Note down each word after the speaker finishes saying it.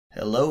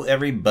Hello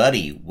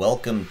everybody,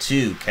 welcome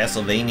to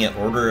Castlevania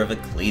Order of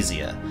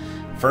Ecclesia.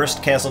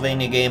 First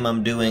Castlevania game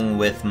I'm doing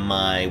with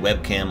my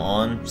webcam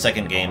on,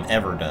 second game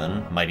ever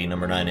done. Mighty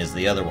Number 9 is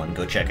the other one,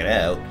 go check it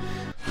out.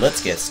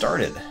 Let's get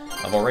started.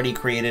 I've already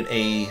created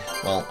a...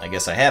 well, I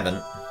guess I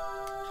haven't.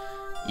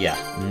 Yeah,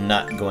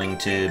 not going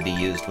to be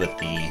used with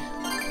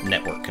the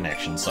network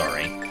connection,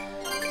 sorry.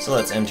 So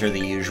let's enter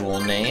the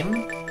usual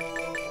name.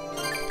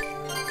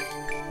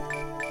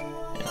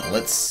 And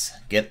let's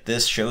get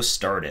this show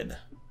started.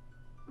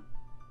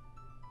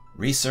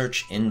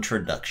 Research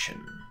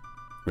Introduction.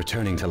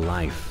 Returning to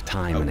life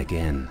time and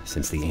again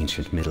since the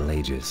ancient Middle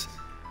Ages,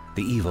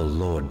 the evil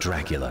Lord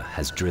Dracula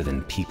has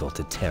driven people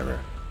to terror.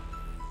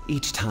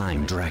 Each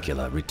time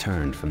Dracula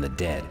returned from the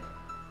dead,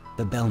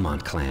 the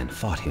Belmont clan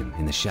fought him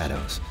in the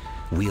shadows,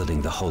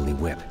 wielding the Holy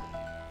Whip.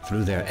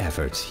 Through their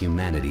efforts,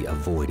 humanity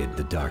avoided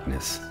the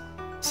darkness,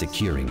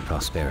 securing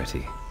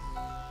prosperity.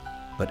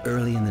 But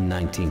early in the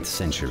 19th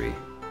century,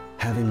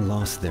 having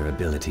lost their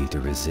ability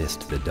to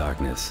resist the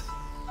darkness,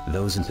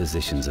 those in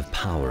positions of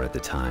power at the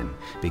time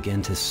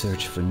began to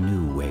search for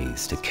new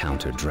ways to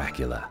counter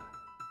Dracula.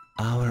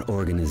 Our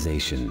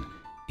organization,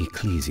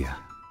 Ecclesia,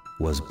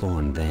 was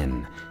born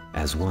then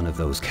as one of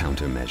those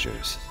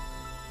countermeasures.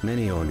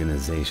 Many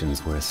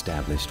organizations were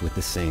established with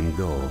the same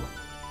goal,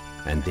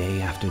 and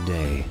day after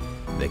day,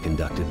 they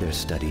conducted their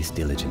studies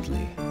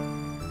diligently.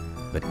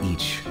 But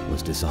each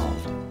was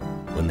dissolved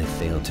when they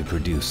failed to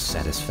produce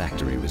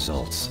satisfactory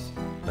results.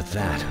 But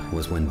that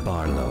was when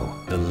Barlow,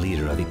 the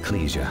leader of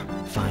Ecclesia,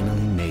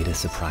 finally made a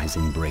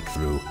surprising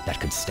breakthrough that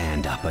could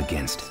stand up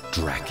against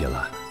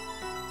Dracula.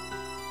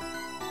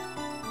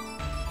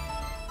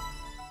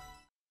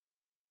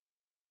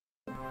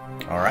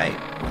 Alright,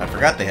 I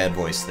forgot they had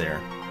voice there.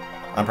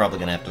 I'm probably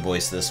gonna have to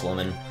voice this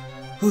woman.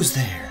 Who's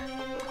there?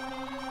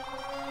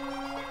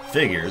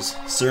 Figures.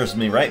 Serves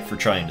me right for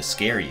trying to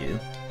scare you.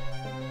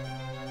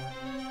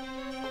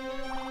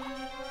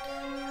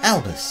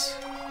 Albus.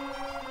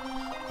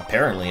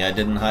 Apparently I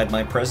didn't hide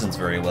my presence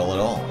very well at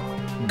all.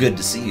 Good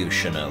to see you,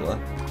 Shanoa.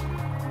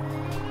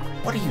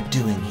 What are you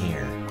doing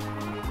here?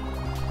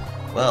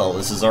 Well,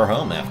 this is our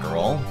home after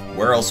all.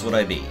 Where else would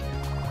I be?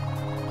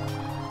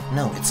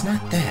 No, it's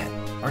not that.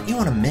 Aren't you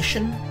on a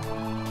mission?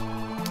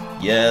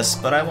 Yes,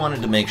 but I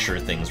wanted to make sure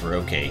things were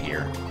okay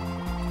here.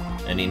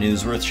 Any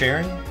news worth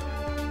sharing?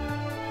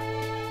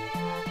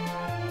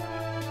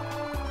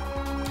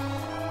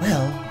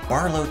 Well,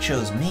 Barlow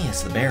chose me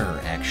as the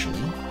bearer,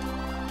 actually.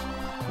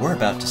 We're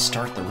about to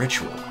start the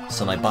ritual,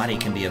 so my body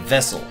can be a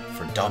vessel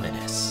for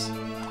Dominus.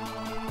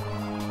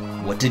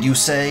 What did you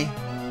say?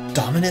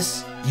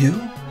 Dominus? You?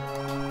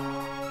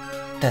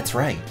 That's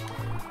right.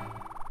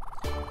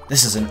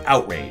 This is an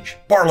outrage.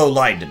 Barlow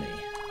lied to me.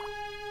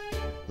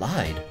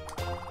 Lied?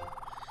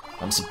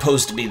 I'm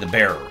supposed to be the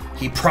bearer.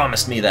 He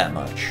promised me that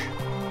much.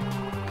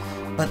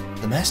 But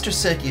the master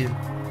said you...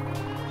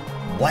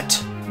 What?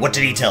 What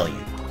did he tell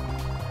you?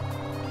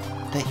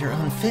 That you're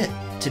unfit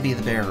to be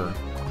the bearer.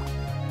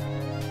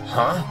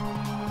 Huh?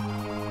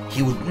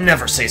 He would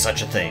never say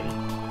such a thing.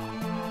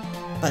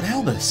 But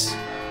Albus...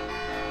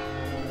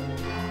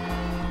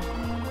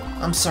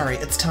 I'm sorry,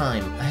 it's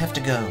time. I have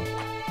to go.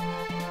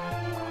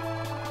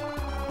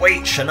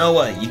 Wait,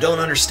 Shanoa, you don't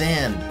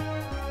understand.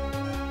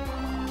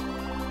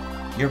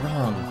 You're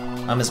wrong.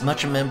 I'm as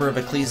much a member of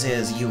Ecclesia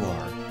as you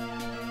are.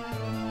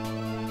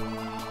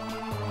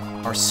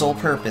 Our sole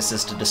purpose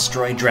is to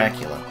destroy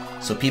Dracula,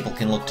 so people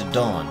can look to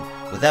Dawn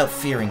without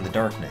fearing the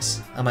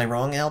darkness. Am I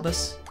wrong,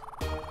 Albus?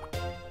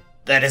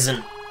 That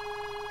isn't...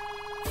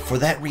 For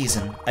that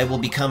reason, I will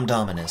become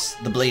Dominus,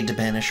 the blade to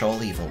banish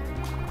all evil.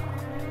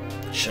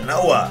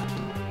 Shanoa!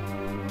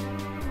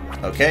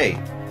 Okay,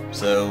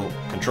 so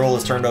control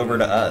is turned over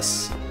to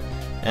us.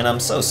 And I'm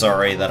so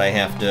sorry that I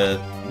have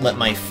to let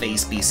my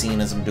face be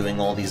seen as I'm doing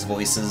all these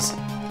voices.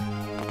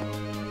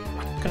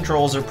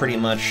 Controls are pretty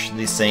much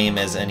the same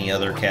as any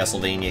other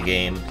Castlevania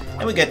game,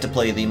 and we get to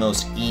play the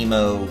most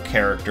emo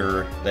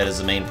character that is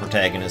the main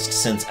protagonist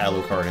since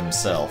Alucard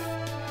himself.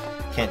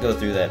 Can't go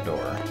through that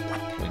door.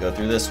 Can we go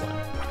through this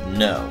one?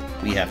 No,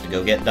 we have to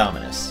go get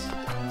Dominus.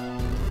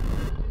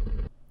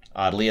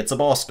 Oddly, it's a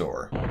boss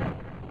door.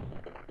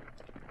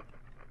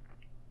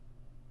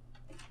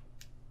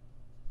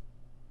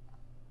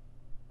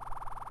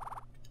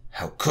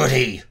 How could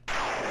he?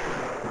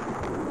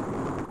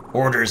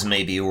 Orders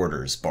may be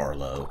orders,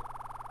 Barlow,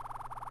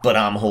 but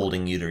I'm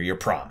holding you to your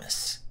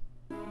promise.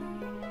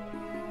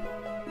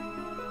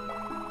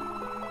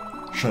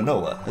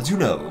 Shanoa, as you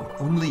know,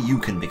 only you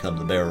can become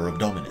the bearer of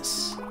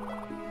Dominus.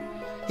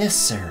 Yes,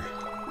 sir.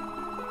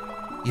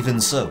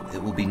 Even so,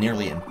 it will be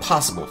nearly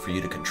impossible for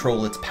you to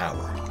control its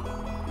power.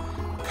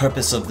 The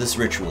purpose of this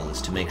ritual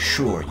is to make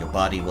sure your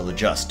body will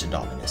adjust to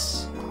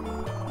Dominus.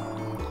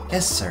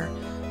 Yes, sir.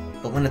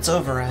 But when it's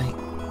over,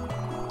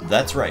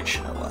 That's right,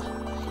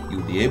 Shanoa. You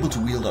will be able to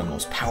wield our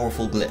most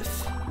powerful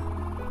glyph,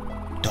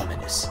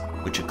 Dominus,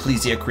 which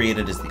Ecclesia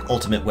created as the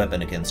ultimate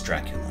weapon against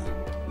Dracula.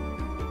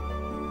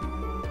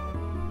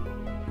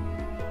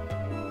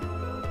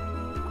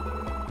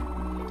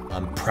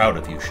 I'm proud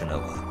of you,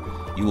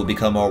 Shanoa. You will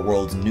become our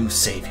world's new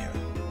savior.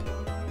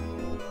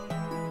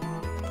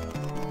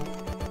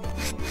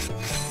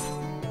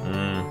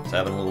 It's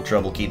having a little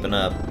trouble keeping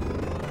up.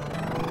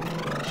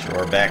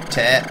 Sure, back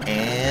tat,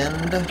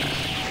 and...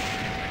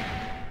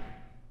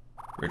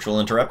 Ritual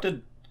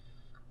interrupted?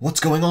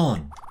 What's going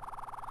on?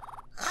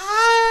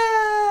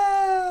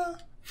 Ah!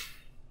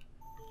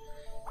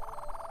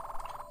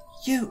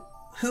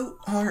 Who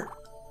are...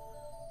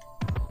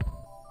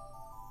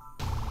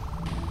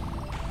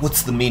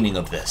 What's the meaning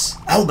of this?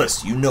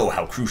 Albus, you know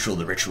how crucial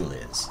the ritual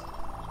is.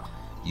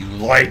 You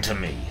lied to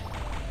me.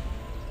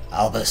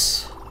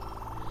 Albus,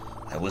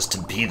 I was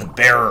to be the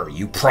bearer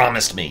you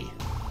promised me.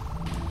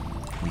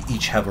 We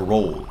each have a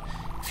role.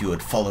 If you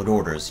had followed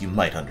orders, you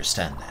might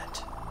understand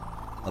that.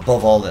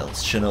 Above all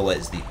else, Shinoa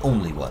is the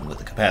only one with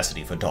the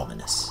capacity for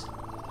dominus.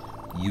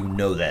 You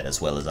know that as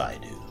well as I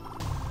do.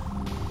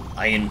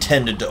 I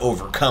intended to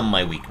overcome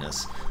my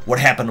weakness. What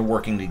happened to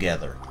working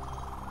together?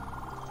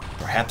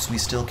 Perhaps we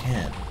still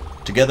can.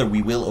 Together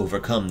we will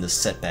overcome this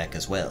setback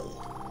as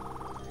well.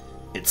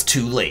 It's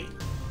too late.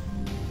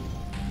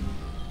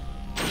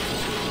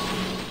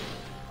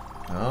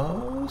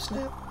 Oh,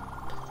 snap.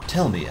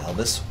 Tell me,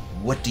 Albus,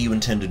 what do you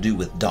intend to do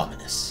with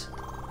Dominus?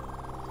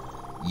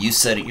 You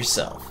said it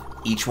yourself.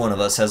 Each one of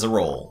us has a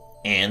role,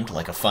 and,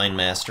 like a fine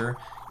master,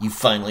 you've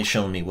finally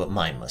shown me what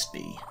mine must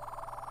be.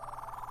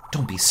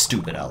 Don't be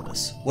stupid,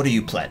 Albus. What are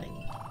you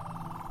planning?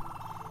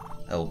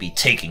 I will be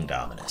taking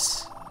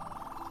Dominus.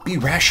 Be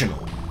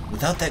rational.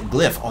 Without that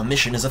glyph, our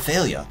mission is a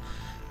failure.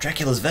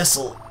 Dracula's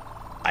vessel...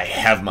 I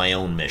have my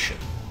own mission.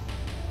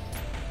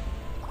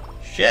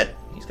 Shit,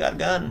 he's got a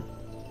gun.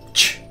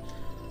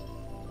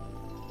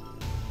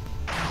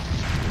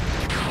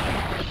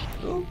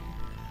 Ooh.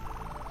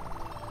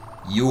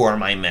 You are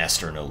my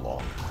master no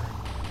longer.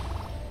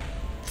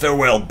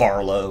 Farewell,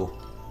 Barlow.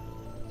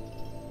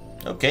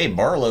 Okay,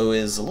 Barlow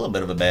is a little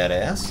bit of a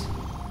badass.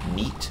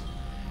 Neat.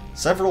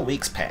 Several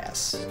weeks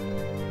pass.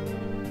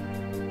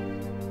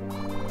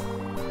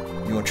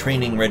 Your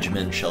training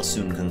regimen shall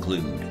soon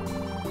conclude.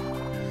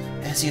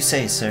 As you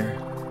say, sir.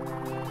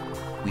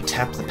 We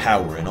tap the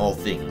power in all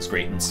things,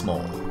 great and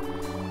small,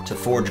 to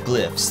forge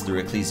glyphs through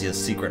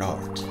Ecclesia's secret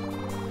art,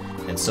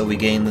 and so we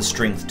gain the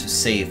strength to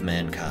save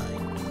mankind.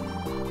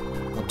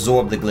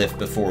 Absorb the glyph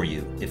before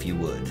you, if you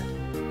would.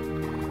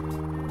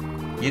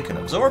 You can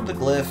absorb the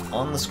glyph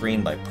on the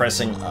screen by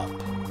pressing up.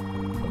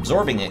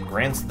 Absorbing it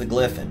grants the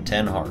glyph in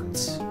 10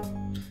 hearts.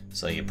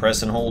 So you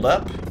press and hold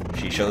up,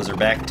 she shows her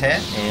back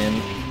tat,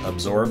 and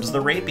absorbs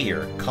the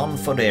rapier,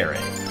 Confodere.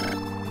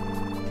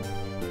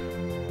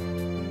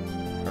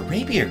 A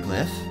rapier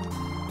glyph?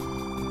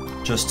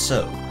 Just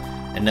so.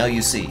 And now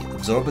you see,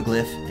 absorb a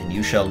glyph, and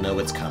you shall know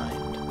its kind.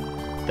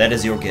 That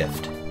is your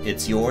gift.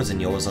 It's yours and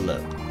yours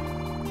alone.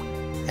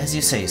 As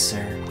you say,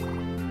 sir.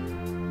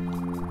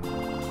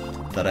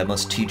 That I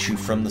must teach you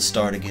from the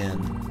start again.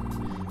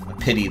 A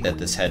pity that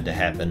this had to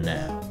happen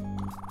now.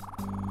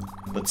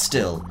 But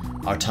still,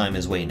 our time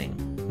is waning.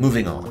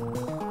 Moving on.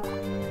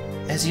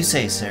 As you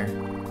say, sir.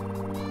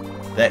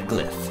 That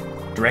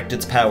glyph. Direct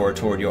its power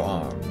toward your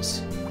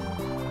arms.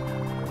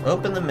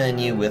 Open the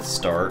menu with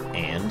Start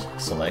and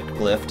select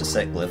Glyph to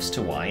set glyphs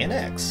to Y and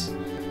X.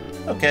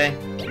 Okay.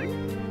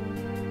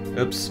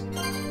 Oops.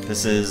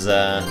 This is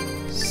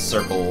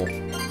circle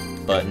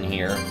button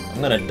here.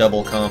 I'm gonna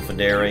double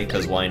Confodere,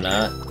 because why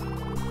not?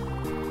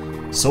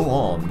 So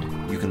armed,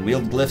 you can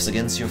wield glyphs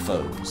against your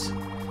foes.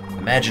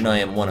 Imagine I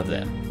am one of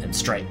them, and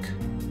strike.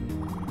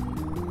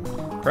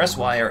 Press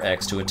Y or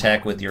X to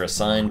attack with your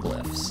assigned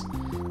glyphs.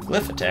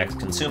 Glyph attacks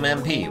consume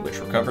MP, which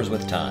recovers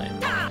with time.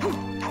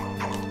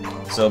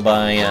 So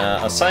by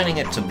assigning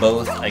it to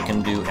both, I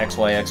can do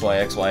XY,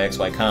 XY, XY,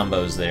 XY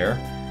combos there,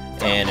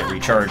 and it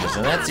recharges,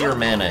 and that's your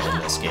mana in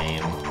this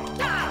game.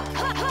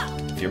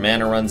 If your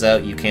mana runs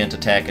out, you can't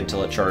attack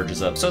until it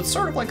charges up, so it's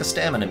sort of like a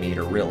stamina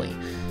meter, really.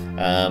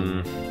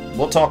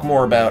 We'll talk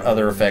more about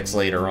other effects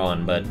later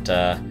on, but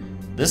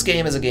this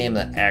game is a game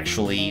that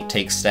actually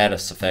takes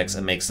status effects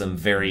and makes them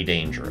very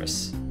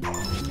dangerous.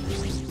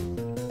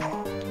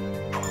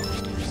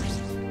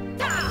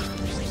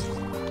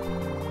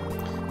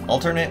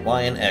 Alternate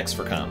Y and X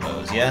for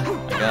combos. Yeah,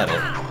 I got it.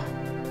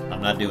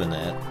 I'm not doing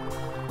that.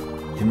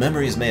 Your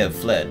memories may have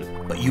fled,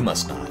 but you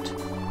must not.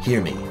 Hear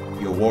me.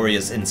 Your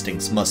warrior's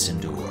instincts must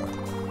endure.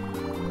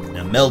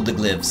 Now meld the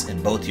glyphs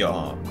in both your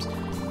arms.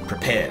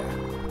 Prepare.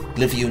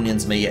 Glyph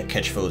unions may yet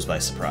catch foes by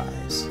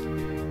surprise.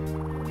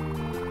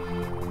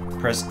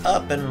 Press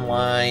up and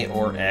Y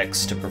or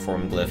X to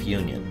perform glyph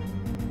union.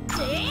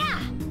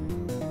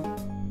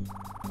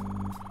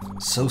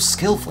 So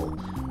skillful.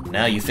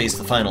 Now you face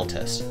the final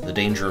test, the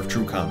danger of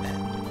true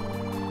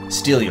combat.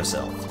 Steel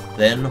yourself.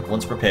 Then,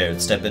 once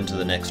prepared, step into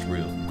the next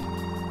room.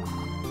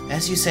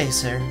 As you say,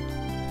 sir.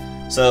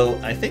 So,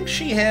 I think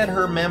she had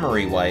her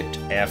memory wiped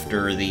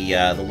after the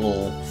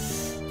little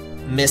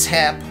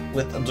mishap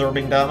with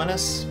absorbing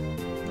Dominus.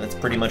 That's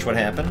pretty much what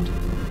happened.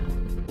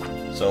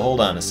 So hold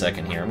on a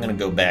second here, I'm gonna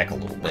go back a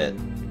little bit.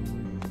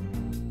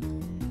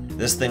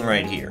 This thing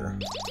right here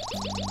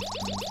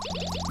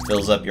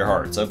fills up your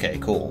hearts. Okay,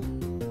 cool.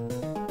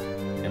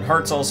 And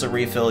hearts also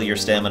refill your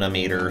stamina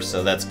meter,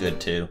 so that's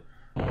good too.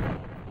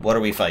 What are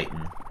we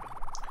fighting?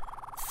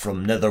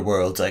 From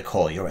netherworlds I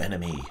call your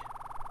enemy.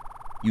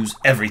 Use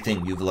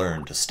everything you've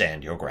learned to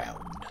stand your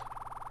ground.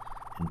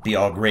 And be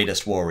our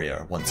greatest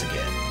warrior once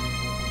again.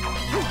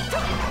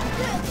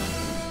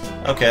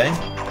 Okay.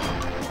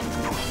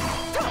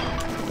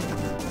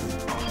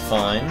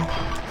 Fine.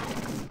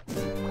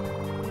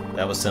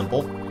 That was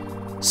simple.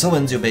 So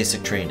ends your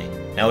basic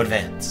training. Now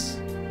advance.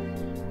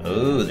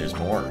 Oh, there's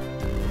more.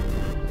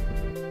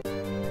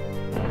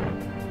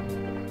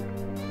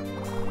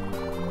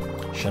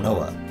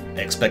 Shanoa,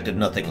 I expected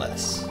nothing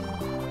less.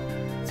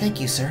 Thank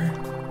you, sir.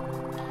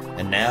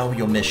 And now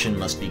your mission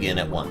must begin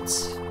at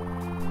once.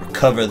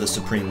 Recover the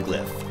supreme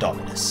glyph,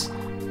 Dominus.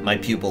 My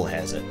pupil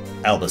has it.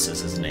 Albus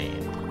is his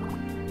name.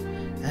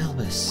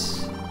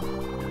 Albus.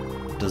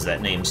 Does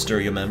that name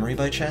stir your memory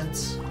by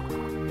chance?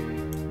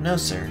 No,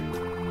 sir.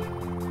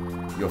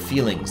 Your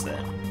feelings,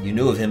 then. You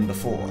knew of him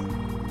before.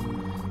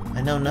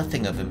 I know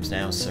nothing of him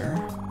now, sir.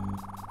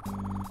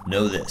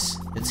 Know this.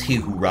 It's he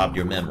who robbed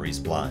your memories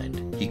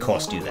blind. He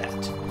cost you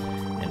that.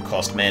 And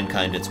cost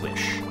mankind its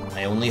wish.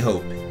 I only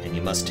hope, and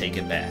you must take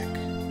it back.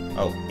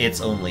 Oh,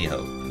 it's only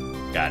hope.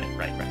 Got it.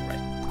 Right.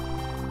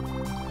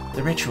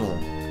 The ritual.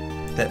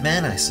 That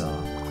man I saw.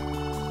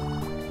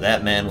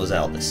 That man was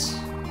Albus.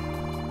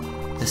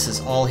 This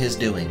is all his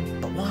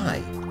doing, but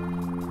why?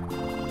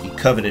 He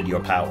coveted your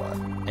power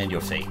and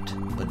your fate,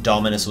 but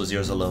Dominus was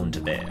yours alone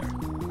to bear.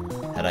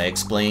 Had I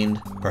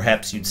explained,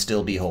 perhaps you'd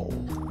still be whole.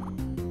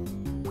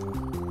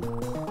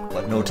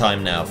 But no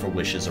time now for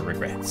wishes or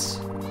regrets.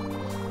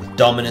 With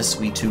Dominus,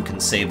 we too can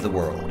save the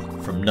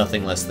world from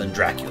nothing less than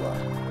Dracula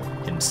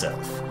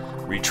himself.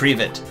 Retrieve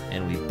it,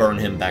 and we burn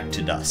him back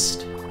to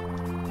dust.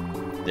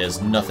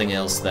 There's nothing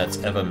else that's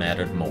ever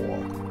mattered more.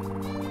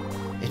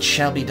 It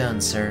shall be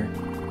done, sir.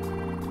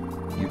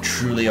 You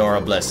truly are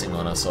a blessing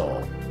on us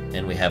all,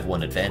 and we have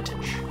one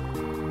advantage.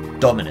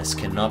 Dominus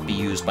cannot be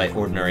used by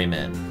ordinary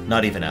men,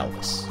 not even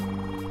Albus.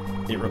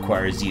 It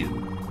requires you.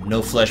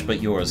 No flesh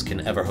but yours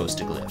can ever host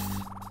a glyph.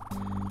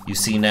 You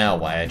see now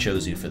why I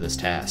chose you for this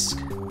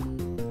task.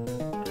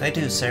 I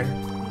do, sir.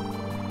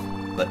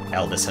 But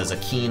Albus has a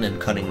keen and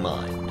cunning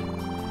mind.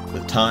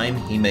 With time,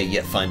 he may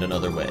yet find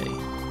another way.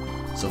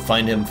 So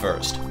find him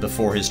first,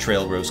 before his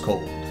trail grows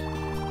cold.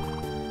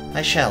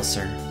 I shall,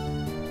 sir.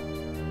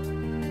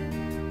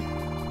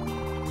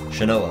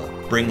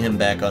 Shanoa, bring him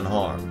back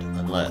unharmed,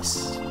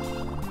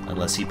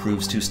 unless he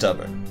proves too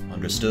stubborn.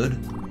 Understood?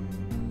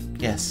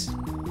 Yes.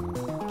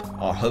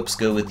 Our hopes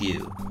go with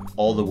you,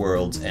 all the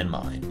world's and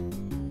mine.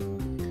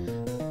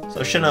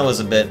 So Shanoa's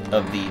a bit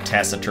of the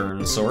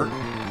taciturn sort.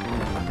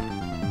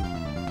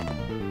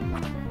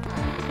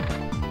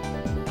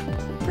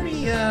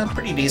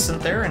 Pretty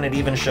decent there, and it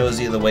even shows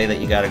you the way that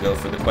you gotta go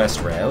for the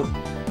quest route.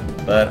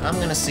 But I'm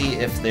gonna see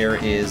if there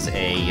is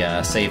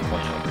a save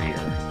point over here.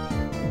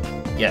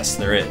 Yes,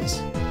 there is.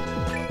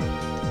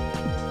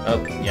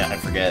 Oh, yeah, I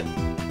forget.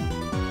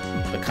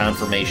 The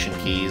confirmation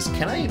keys.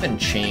 Can I even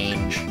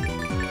change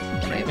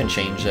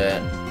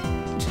that?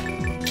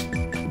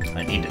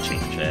 I need to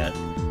change that.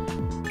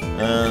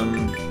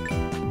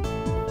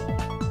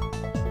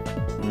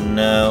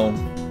 No.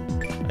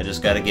 I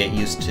just gotta get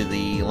used to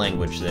the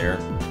language there.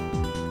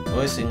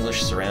 Voice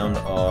English, surround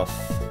off.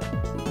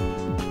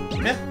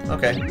 Yeah,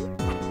 okay.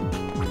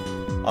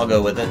 I'll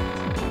go with it.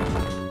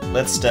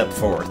 Let's step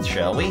forth,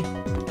 shall we?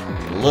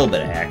 A little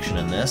bit of action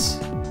in this.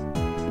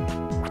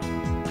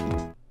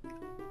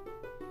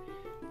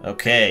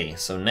 Okay,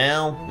 so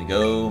now we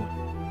go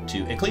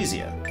to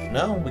Ecclesia.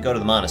 No, we go to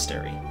the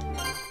Monastery.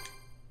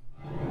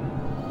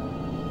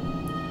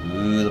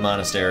 Ooh, the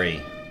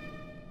Monastery.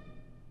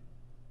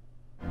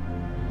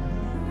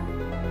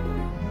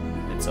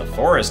 It's a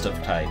forest of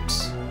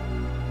types.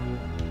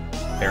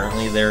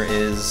 Apparently there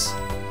is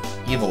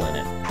evil in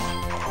it.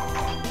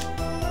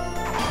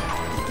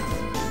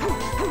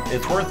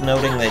 It's worth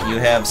noting that you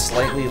have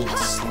slightly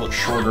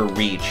shorter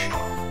reach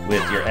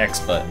with your X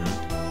button.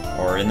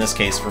 Or in this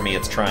case, for me,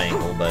 it's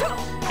triangle, but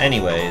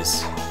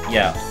anyways,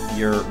 yeah,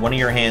 one of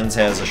your hands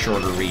has a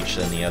shorter reach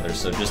than the other,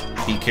 so just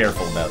be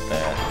careful about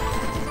that.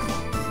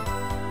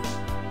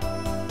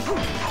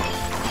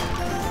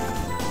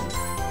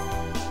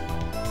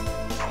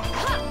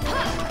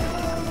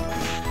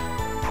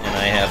 And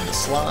I have the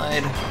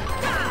slide.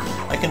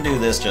 I can do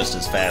this just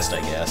as fast,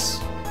 I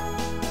guess.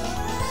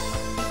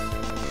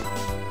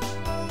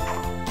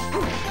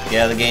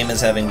 Yeah, the game is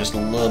having just a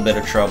little bit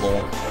of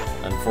trouble.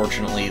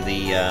 Unfortunately,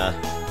 the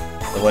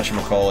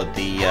whatchamacallit,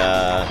 the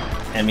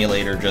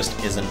emulator just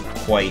isn't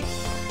quite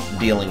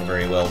dealing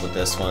very well with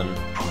this one.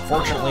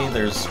 Unfortunately,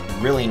 there's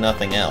really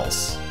nothing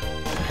else.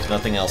 There's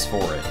nothing else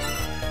for it.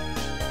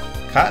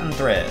 Cotton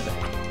thread.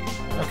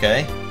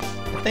 Okay.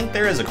 I think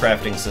there is a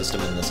crafting system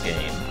in this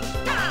game.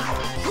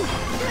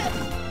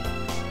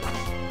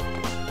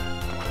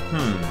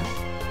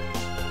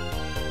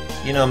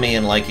 You know me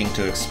and liking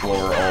to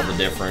explore all the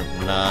different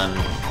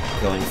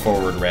non-going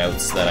forward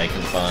routes that I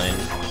can find.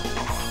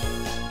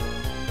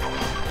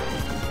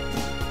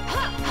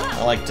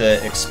 I like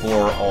to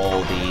explore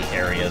all the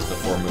areas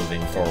before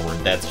moving forward.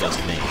 That's just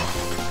me.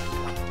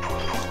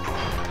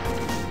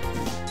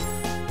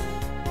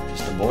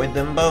 Just avoid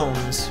them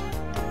bones.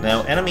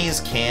 Now,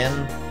 enemies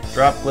can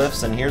drop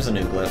glyphs, and here's a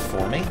new glyph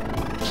for me.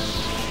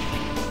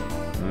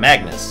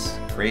 Magnus.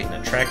 Create an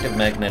attractive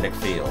magnetic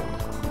field.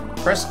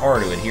 Press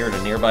R to adhere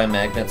to nearby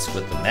magnets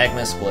with the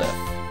Magnus glyph.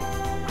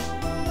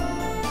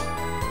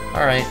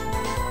 Alright.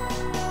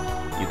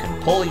 You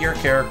can pull your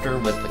character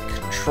with the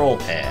control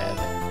pad.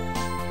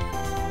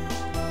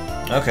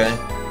 Okay.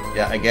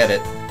 Yeah, I get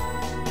it.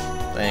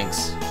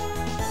 Thanks.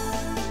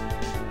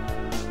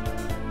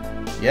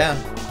 Yeah,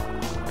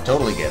 I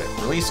totally get it.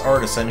 Release R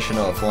to send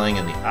Shinoa flying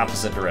in the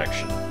opposite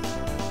direction.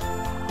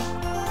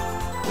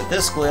 With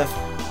this glyph,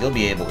 you'll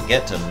be able to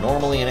get to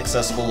normally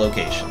inaccessible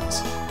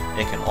locations.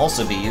 It can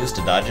also be used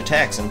to dodge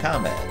attacks in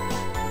combat.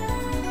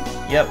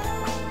 Yep.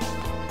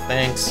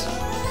 Thanks.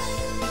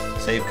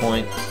 Save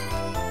point.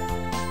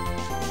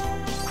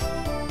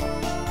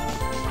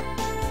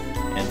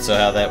 And so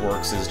how that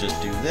works is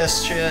just do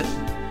this shit,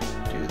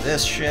 do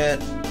this shit,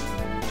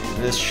 do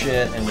this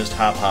shit, and just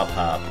hop, hop,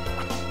 hop.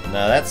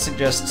 Now that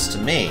suggests to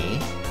me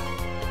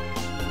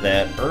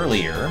that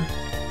earlier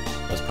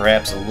was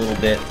perhaps a little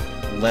bit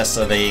less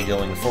of a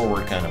going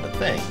forward kind of a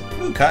thing.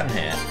 Ooh, cotton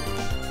hat.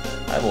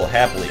 I will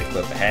happily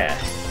equip a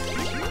hat.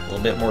 A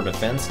little bit more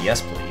defense?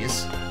 Yes,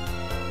 please.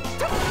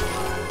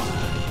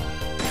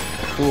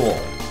 Cool.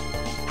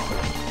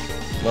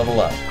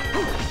 Level up.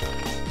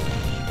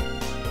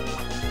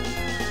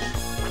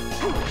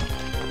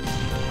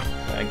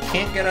 I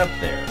can't get up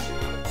there.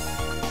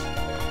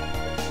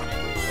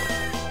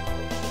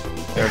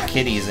 There are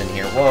kitties in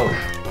here. Whoa.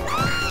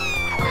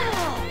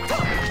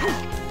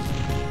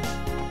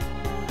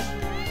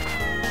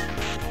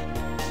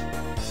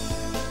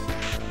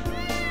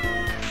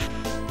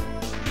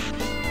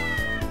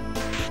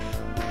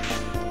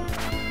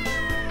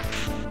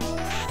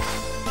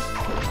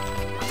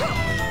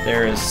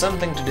 There is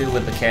something to do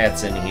with the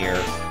cats in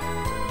here,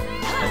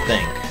 I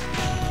think.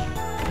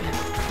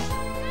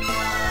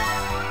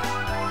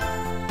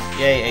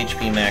 Yay,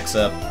 HP max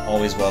up.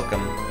 Always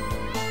welcome.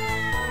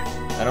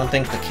 I don't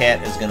think the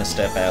cat is gonna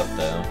step out,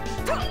 though.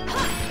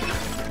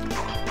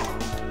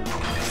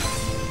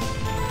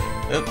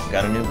 Oop,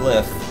 got a new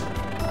glyph.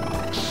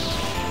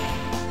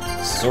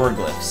 Sword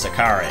glyph,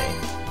 Sakare.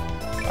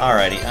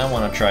 Alrighty, I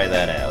want to try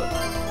that out.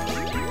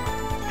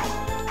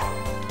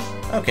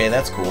 Okay,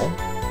 that's cool.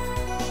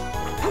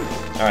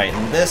 Alright,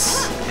 and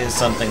this is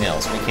something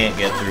else. We can't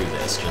get through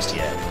this just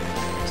yet.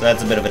 So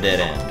that's a bit of a dead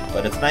end.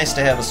 But it's nice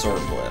to have a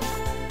sword glyph.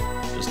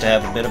 Just to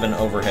have a bit of an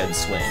overhead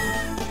swing.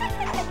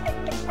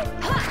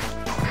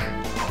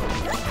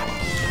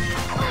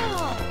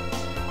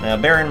 Now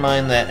bear in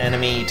mind that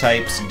enemy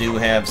types do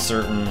have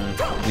certain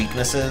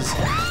weaknesses.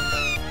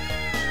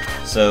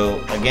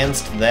 So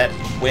against that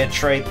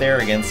witch right there,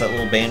 against that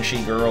little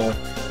banshee girl,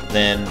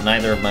 then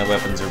neither of my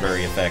weapons are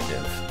very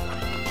effective.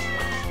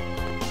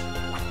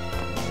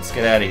 Let's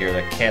get out of here.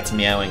 That cat's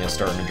meowing is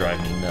starting to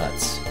drive me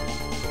nuts.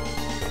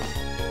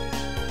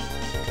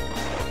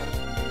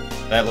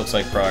 That looks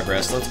like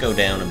progress. Let's go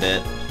down a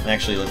bit.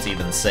 Actually, let's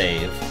even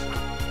save.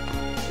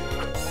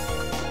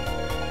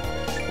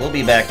 We'll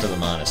be back to the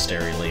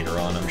monastery later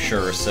on, I'm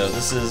sure. So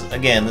this is,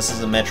 again, this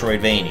is a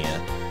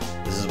Metroidvania.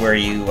 This is where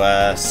you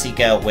seek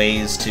out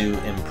ways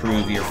to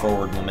improve your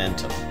forward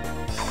momentum.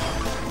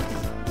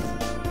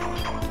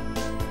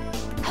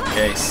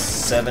 Okay,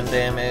 7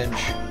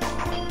 damage.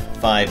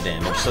 5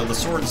 damage, so the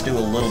swords do a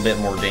little bit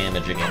more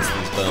damage against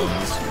these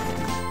bones.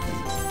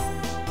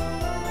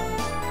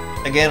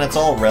 Again, it's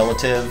all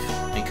relative,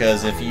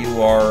 because if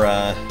you are,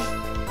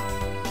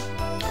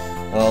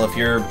 well, if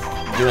you're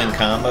doing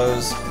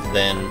combos,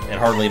 then it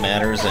hardly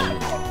matters,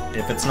 and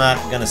if it's not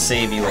going to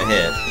save you a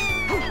hit,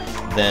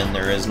 then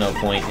there is no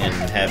point in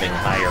having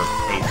higher,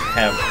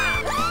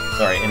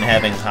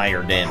 having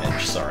higher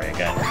damage. Sorry, I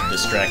got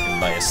distracted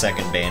by a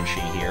second Banshee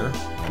here.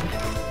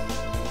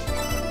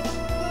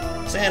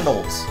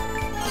 Sandals!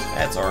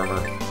 That's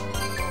armor.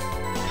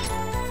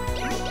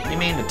 You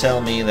mean to tell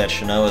me that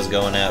Shinoa's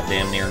going out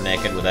damn near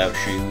naked without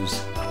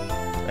shoes?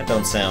 That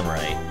don't sound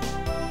right.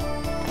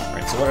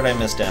 Alright, so what did I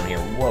miss down here?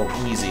 Whoa,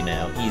 easy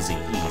now. Easy,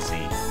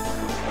 easy.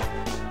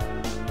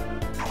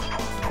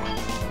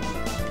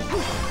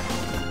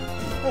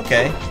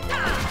 Okay.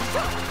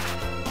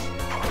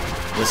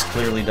 This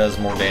clearly does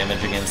more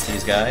damage against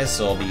these guys,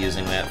 so I'll be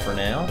using that for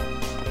now.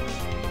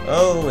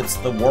 Oh, it's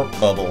the warp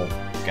bubble.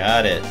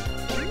 Got it.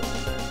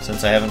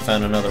 Since I haven't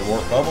found another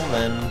warp bubble,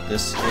 then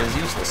this is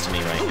useless to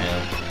me right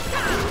now.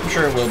 I'm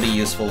sure it will be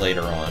useful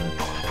later on,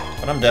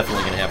 but I'm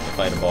definitely going to have to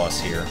fight a boss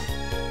here.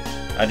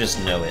 I just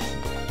know it.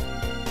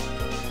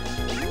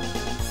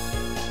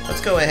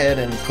 Let's go ahead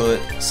and put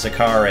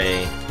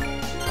Sakare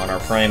on our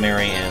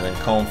primary and then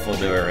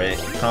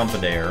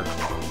Confidere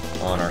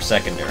on our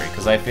secondary,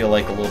 because I feel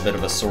like a little bit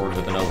of a sword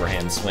with an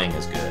overhand swing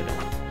is good.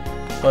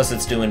 Plus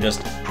it's doing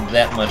just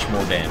that much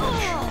more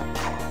damage.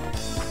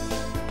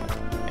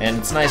 And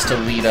it's nice to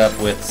lead up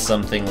with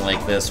something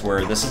like this,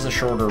 where this is a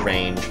shorter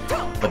range,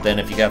 but then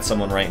if you got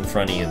someone right in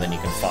front of you, then you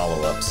can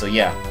follow up. So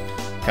yeah,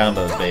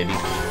 combos, baby.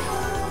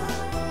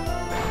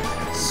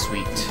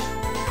 Sweet.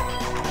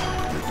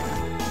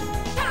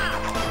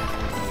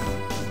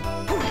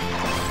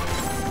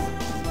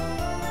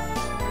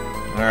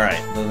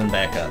 Alright, moving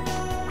back up.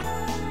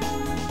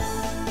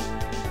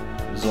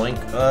 Zoink.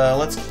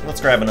 Let's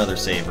grab another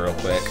save real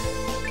quick.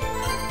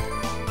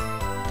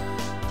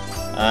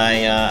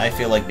 I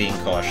feel like being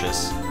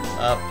cautious.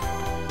 Up.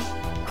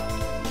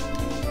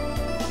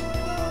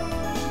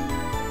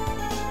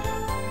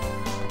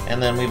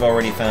 And then we've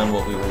already found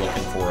what we were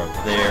looking for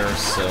up there,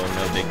 so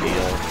no big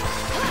deal.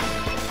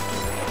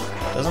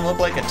 Doesn't look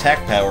like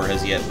attack power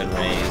has yet been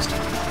raised.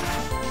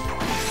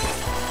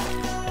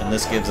 And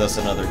this gives us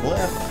another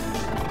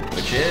glyph,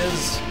 which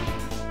is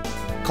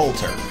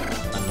Coulter,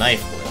 a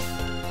knife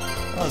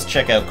glyph. Well, let's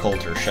check out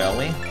Coulter, shall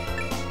we?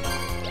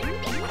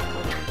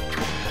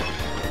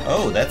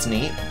 Oh, that's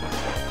neat.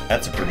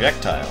 That's a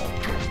projectile.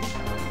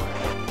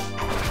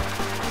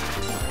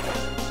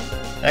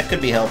 That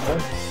could be helpful.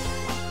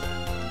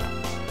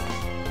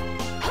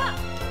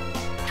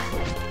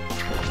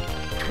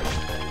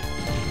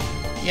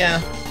 Yeah,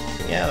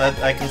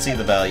 I can see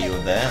the value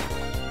of that.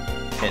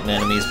 Hitting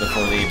enemies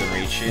before they even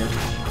reach you.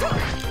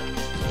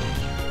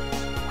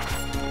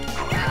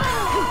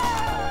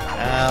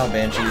 Ow,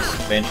 Banshee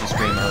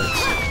Scream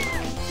hurts.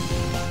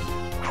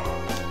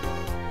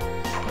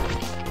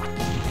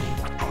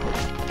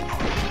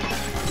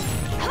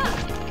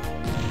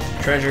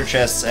 Treasure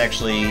chests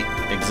actually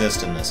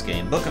exist in this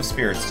game. Book of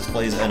Spirits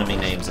displays enemy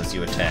names as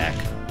you attack.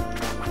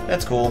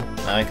 That's cool.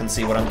 Now I can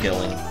see what I'm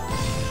killing.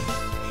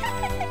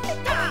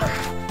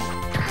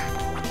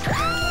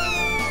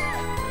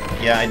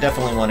 Yeah, I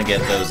definitely want to get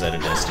those at a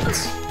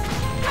distance.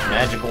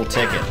 Magical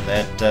ticket.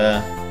 That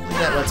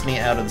lets me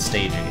out of the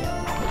stage again.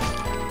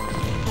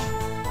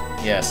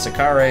 Yeah,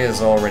 Sakare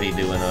is already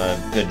doing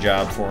a good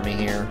job for me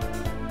here.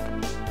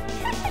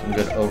 Some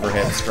good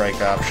overhead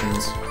strike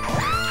options.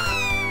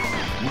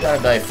 You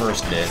gotta die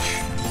first, bitch.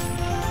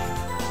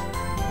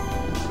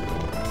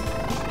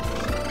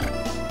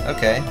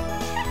 Okay.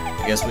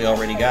 I guess we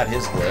already got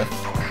his glyph.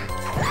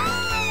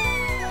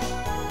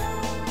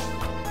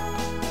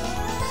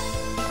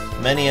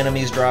 Many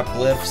enemies drop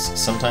glyphs.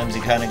 Sometimes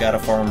you kinda gotta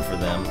farm for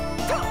them.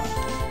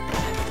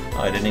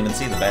 Oh, I didn't even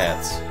see the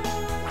bats.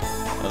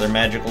 Another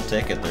magical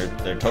ticket.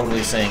 They're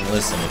totally saying,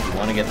 listen, if you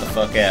want to get the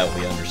fuck out,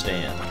 we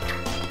understand.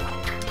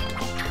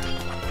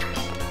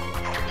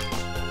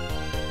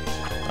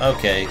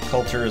 Okay,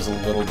 Coulter is a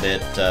little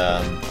bit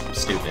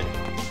stupid.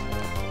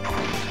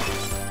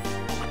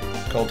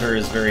 Coulter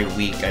is very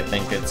weak. I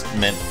think it's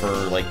meant for,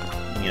 like,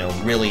 you know,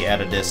 really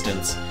at a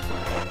distance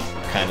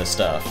kind of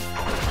stuff.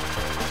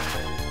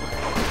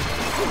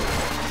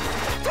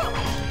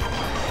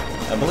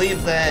 I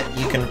believe that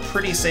you can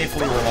pretty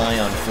safely rely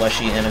on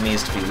fleshy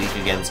enemies to be weak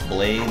against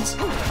blades,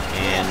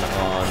 and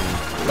on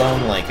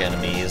bone-like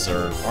enemies,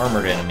 or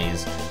armored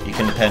enemies, you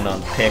can depend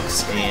on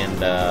picks and,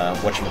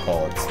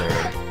 whatchamacallits,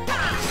 they're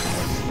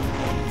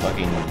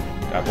fucking,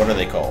 what are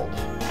they called?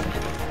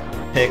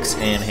 Picks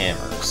and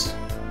hammers.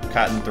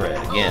 Cotton thread,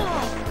 again.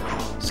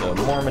 So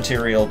more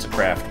material to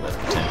craft with,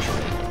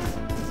 potentially.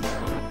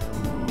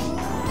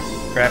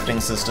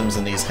 Crafting systems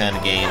in these kind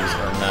of games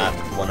are not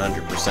 100%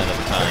 of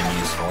the time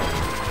useful.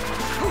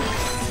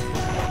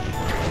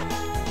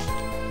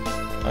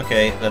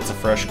 Okay, that's a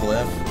fresh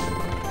glyph.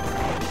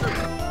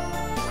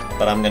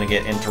 But I'm gonna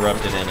get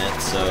interrupted in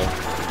it, so...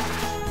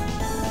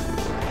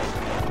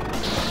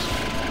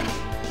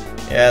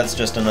 Yeah, it's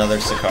just another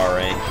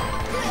Sakare.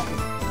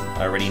 I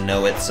already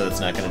know it, so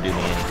it's not gonna do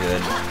me any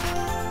good.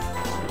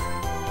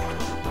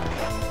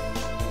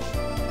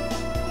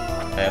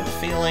 I have a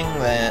feeling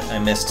that I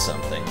missed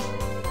something.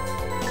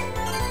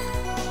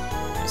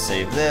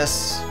 Save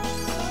this.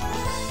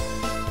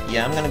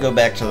 Yeah, I'm gonna go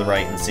back to the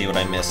right and see what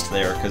I missed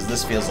there, because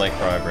this feels like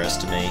progress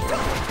to me.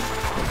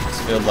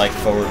 This feels like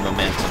forward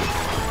momentum.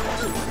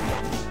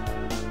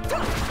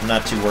 I'm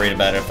not too worried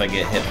about it if I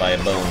get hit by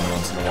a bone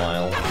once in a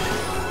while.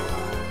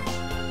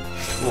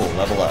 Cool,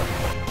 level up.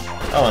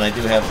 Oh, and I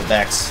do have the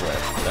back slip.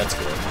 That's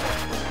good.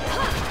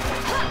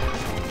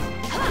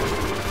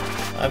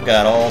 I've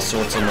got all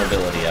sorts of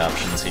mobility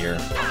options here.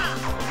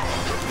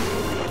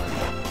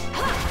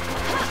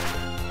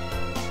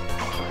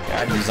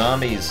 God, you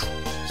zombies.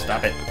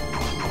 Stop it.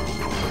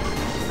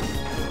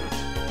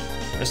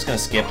 I'm just gonna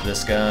skip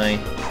this guy,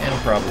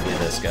 and probably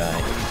this guy.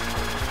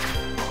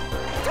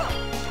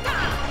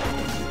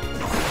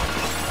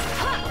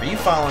 Are you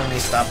following me?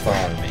 Stop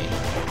following me.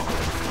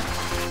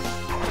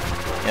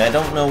 Yeah, I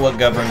don't know what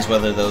governs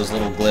whether those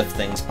little glyph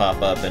things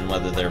pop up and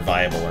whether they're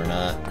viable or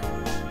not.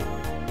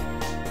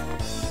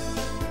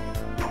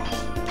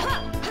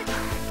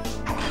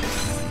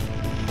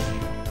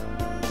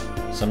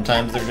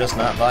 Sometimes they're just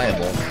not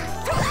viable.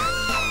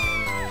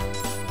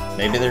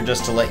 Maybe they're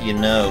just to let you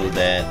know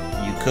that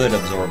you could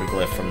absorb a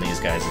glyph from these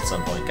guys at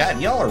some point. God,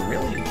 y'all are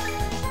really...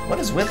 What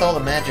is with all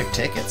the magic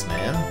tickets,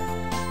 man?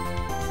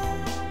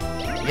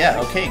 Yeah,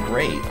 okay,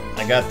 great.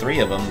 I got 3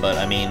 of them, but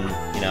I mean,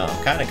 you know,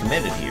 I'm kind of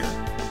committed here.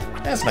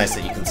 That's nice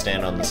that you can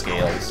stand on the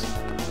scales.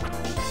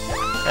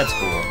 That's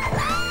cool.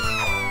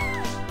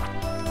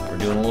 We're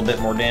doing a little bit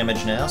more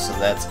damage now, so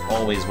that's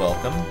always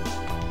welcome.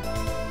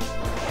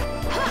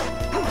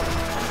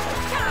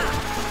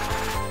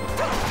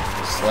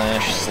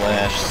 Slash,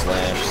 slash,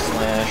 slash,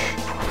 slash.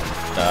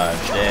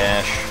 Dodge,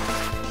 dash.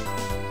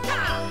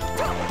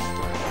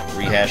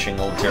 Rehashing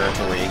old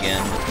territory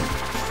again.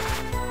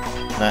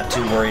 Not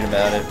too worried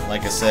about it.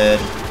 Like I said,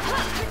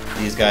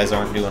 these guys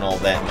aren't doing all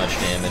that much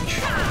damage.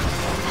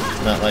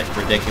 It's not like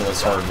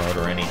ridiculous hard mode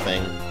or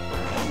anything.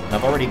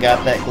 I've already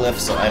got that glyph,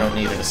 so I don't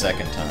need it a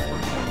second time.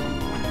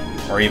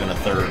 Or even a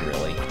third,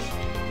 really.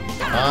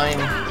 Fine.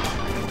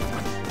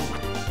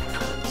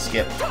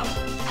 Skip.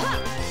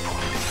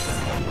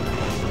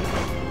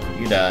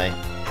 You die.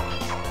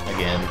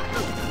 Again.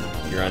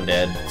 You're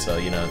undead, so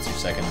you know it's your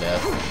second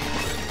death.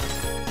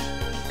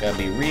 Gotta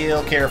be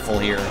real careful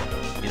here.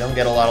 You don't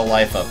get a lot of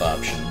life up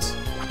options.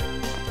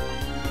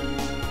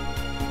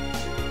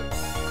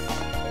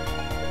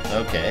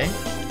 Okay.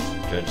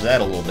 Judge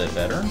that a little bit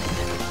better.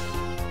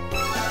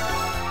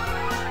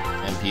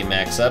 MP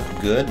max up,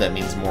 good. That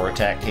means more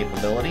attack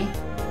capability.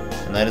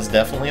 And that is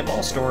definitely a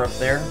ball store up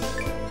there.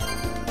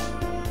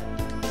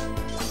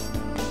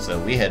 So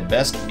we had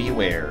best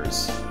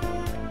bewares.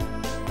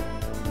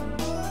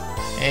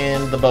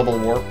 And the bubble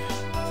warp.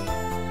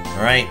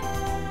 Alright.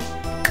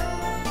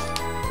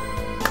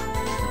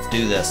 Let's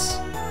do this.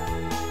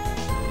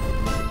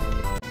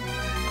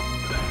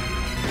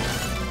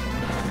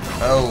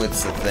 Oh,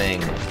 it's the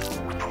thing.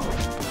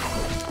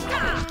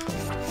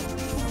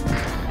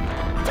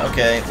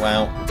 Okay,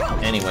 well,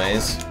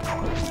 anyways.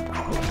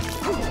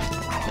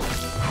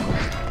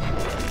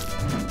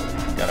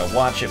 Gotta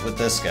watch it with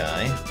this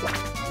guy.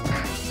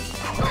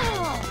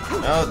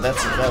 Oh, that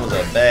was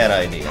a bad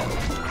idea.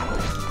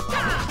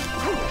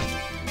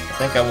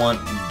 I think I want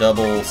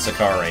double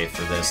Sakare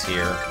for this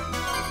here.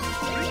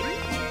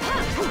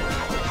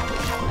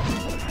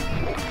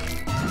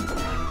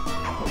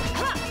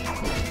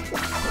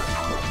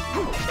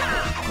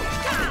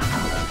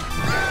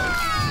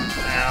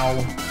 Ow.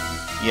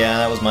 Yeah,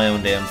 that was my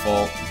own damn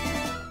fault.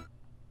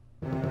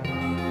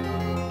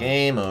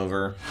 Game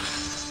over.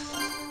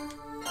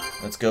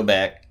 Let's go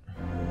back.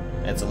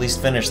 Let's at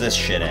least finish this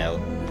shit out.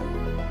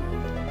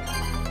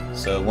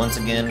 So once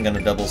again,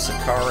 gonna double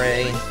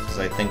Sakare, because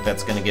I think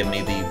that's gonna give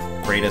me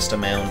the greatest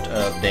amount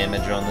of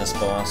damage on this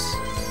boss.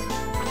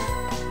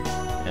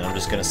 And I'm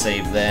just gonna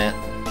save that.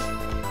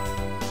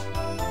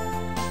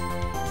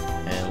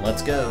 And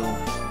let's go.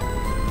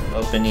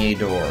 Open ye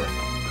door.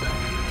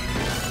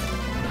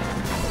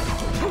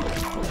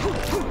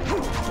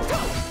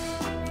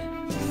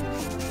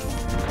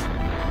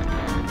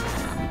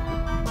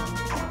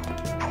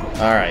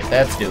 Alright,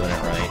 that's doing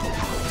it right.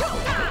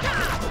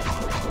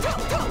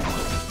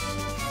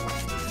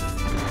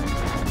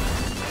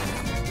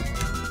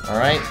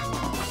 Alright.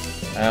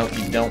 Oh,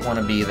 you don't want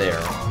to be there.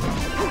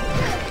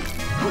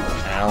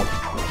 Ow.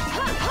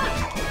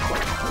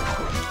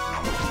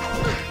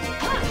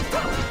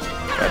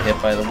 Got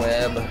hit by the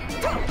web.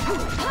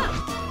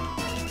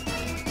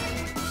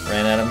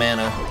 Ran out of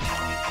mana.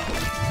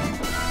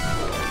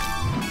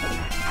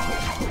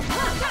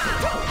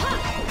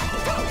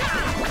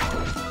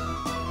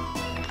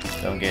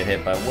 Don't get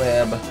hit by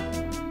web.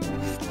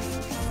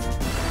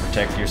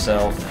 Protect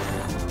yourself.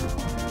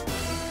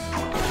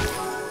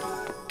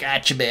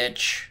 Gotcha,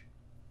 bitch.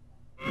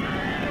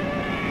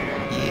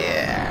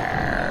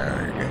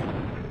 Yeah.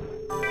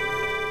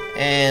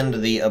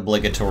 And the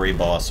obligatory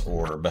boss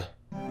orb.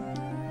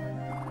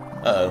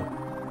 Uh-oh.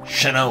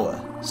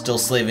 Shanoa. Still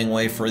slaving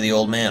away for the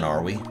old man,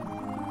 are we?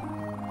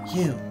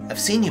 You. I've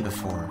seen you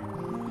before.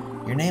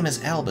 Your name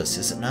is Albus,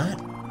 is it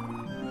not?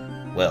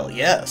 Well,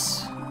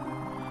 yes.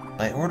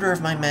 By order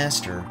of my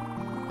master,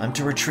 I'm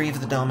to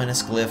retrieve the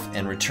Dominus glyph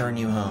and return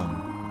you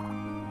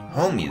home.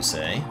 Home, you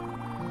say?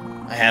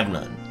 I have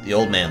none. The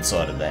old man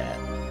saw to that.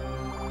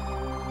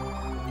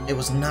 It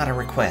was not a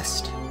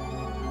request.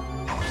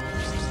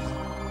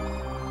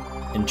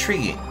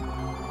 Intriguing.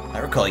 I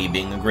recall you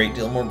being a great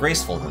deal more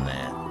graceful than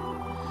that.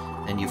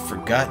 And you've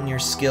forgotten your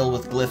skill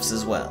with glyphs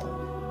as well.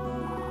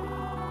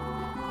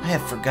 I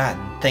have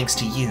forgotten, thanks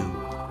to you.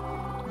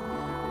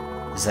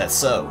 Is that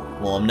so?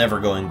 Well, I'm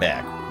never going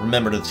back.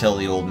 Remember to tell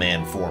the old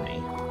man for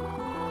me.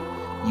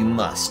 You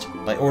must,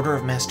 by order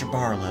of Master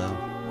Barlow.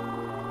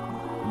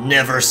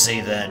 Never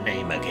say that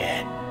name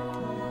again.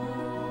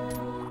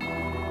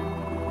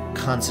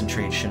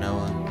 Concentrate,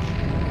 Shanoa.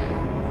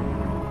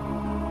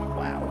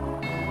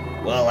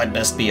 Wow. Well, I'd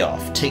best be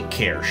off. Take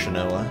care,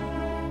 Shanoa.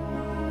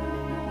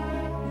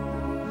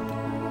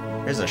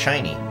 There's a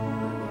shiny.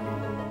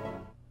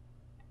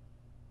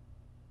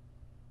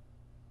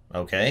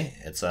 Okay,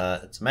 it's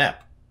a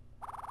map.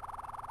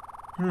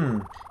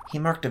 He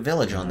marked a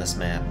village on this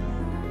map.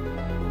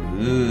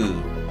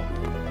 Ooh.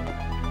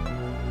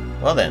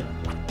 Well then,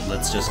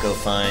 let's just go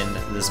find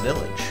this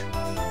village.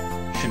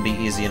 Should be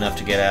easy enough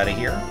to get out of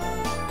here.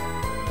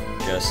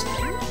 Just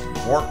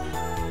warp.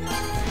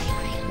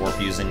 warp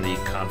using the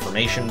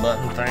confirmation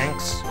button,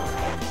 thanks.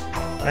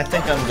 And I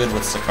think I'm good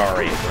with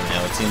Sakari for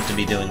now. It seems to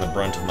be doing the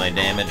brunt of my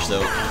damage,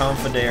 though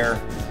Confidere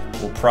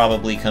will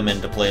probably come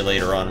into play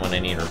later on when I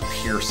need her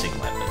piercing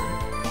weapon.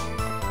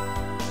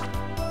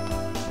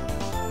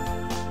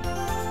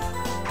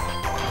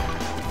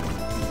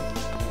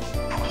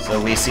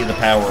 So we see the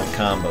power of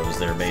combos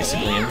there,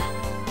 basically.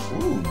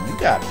 Ooh, you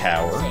got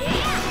power.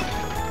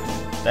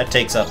 That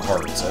takes up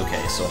hearts.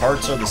 Okay, so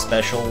hearts are the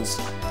specials,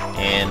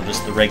 and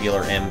just the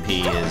regular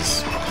MP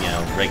is, you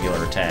know,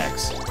 regular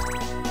attacks.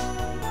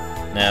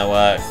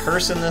 Now,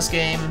 Curse in this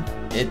game,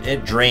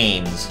 it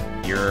drains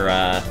your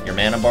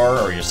mana bar,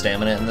 or your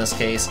stamina in this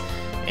case,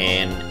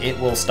 and it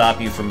will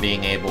stop you from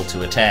being able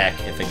to attack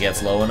if it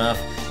gets low enough.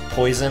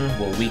 Poison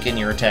will weaken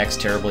your attacks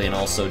terribly and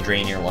also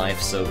drain your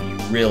life, so you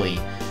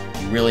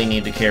really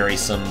need to carry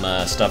some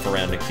stuff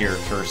around to cure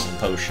Curse and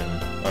Potion.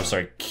 I'm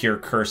sorry, cure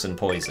Curse and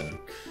Poison.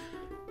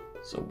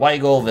 So,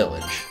 Weigel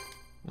Village.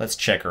 Let's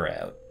check her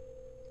out.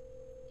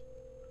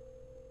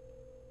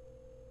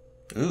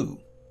 Ooh.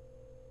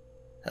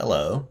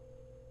 Hello.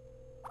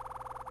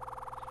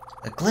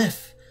 A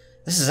glyph!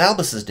 This is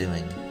Albus's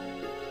doing.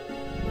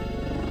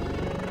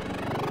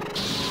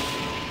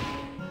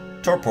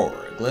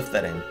 Torpor, a glyph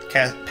that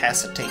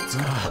incapacitates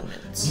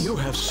components. You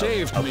have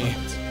saved me.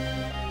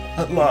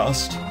 At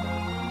last.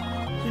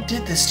 Who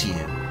did this to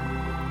you?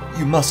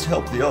 You must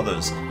help the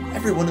others.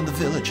 Everyone in the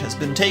village has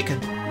been taken.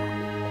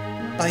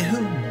 By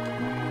whom?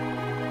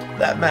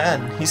 That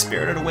man. He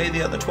spirited away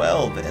the other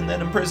 12 and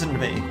then imprisoned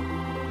me.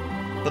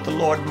 But the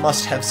Lord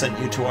must have sent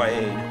you to our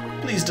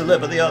aid. Please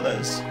deliver the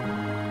others.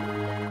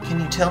 Can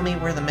you tell me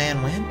where the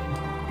man went?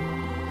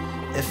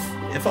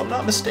 If I'm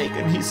not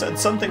mistaken, he said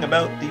something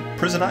about the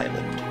prison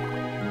island.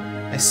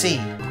 I see.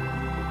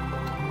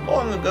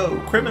 Long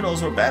ago,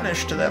 criminals were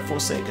banished to that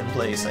forsaken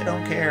place. I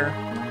don't care.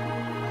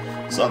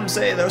 Some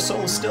say their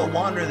souls still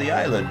wander the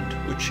island,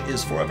 which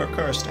is forever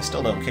cursed. I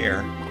still don't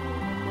care.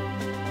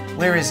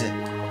 Where is it?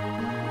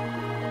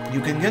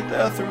 You can get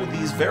there through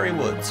these very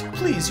woods.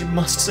 Please, you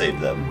must save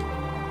them.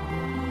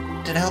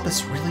 Did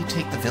Albus really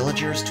take the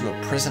villagers to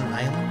a prison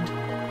island?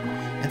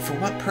 And for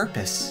what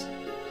purpose?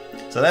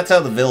 So that's how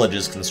the village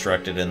is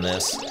constructed in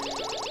this.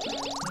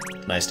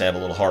 Nice to have a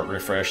little heart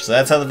refresh. So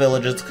that's how the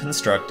village is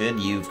constructed.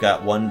 You've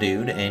got one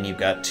dude, and you've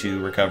got to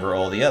recover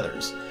all the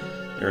others.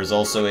 There is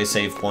also a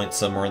save point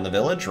somewhere in the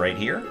village, right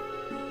here.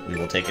 We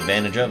will take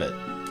advantage of it.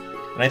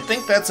 And I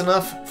think that's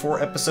enough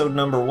for episode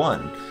number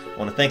 1. I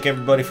want to thank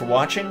everybody for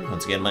watching.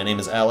 Once again, my name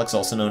is Alex,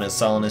 also known as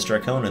Solanus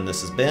Dracone, and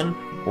this has been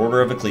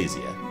Order of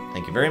Ecclesia.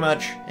 Thank you very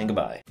much, and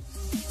goodbye.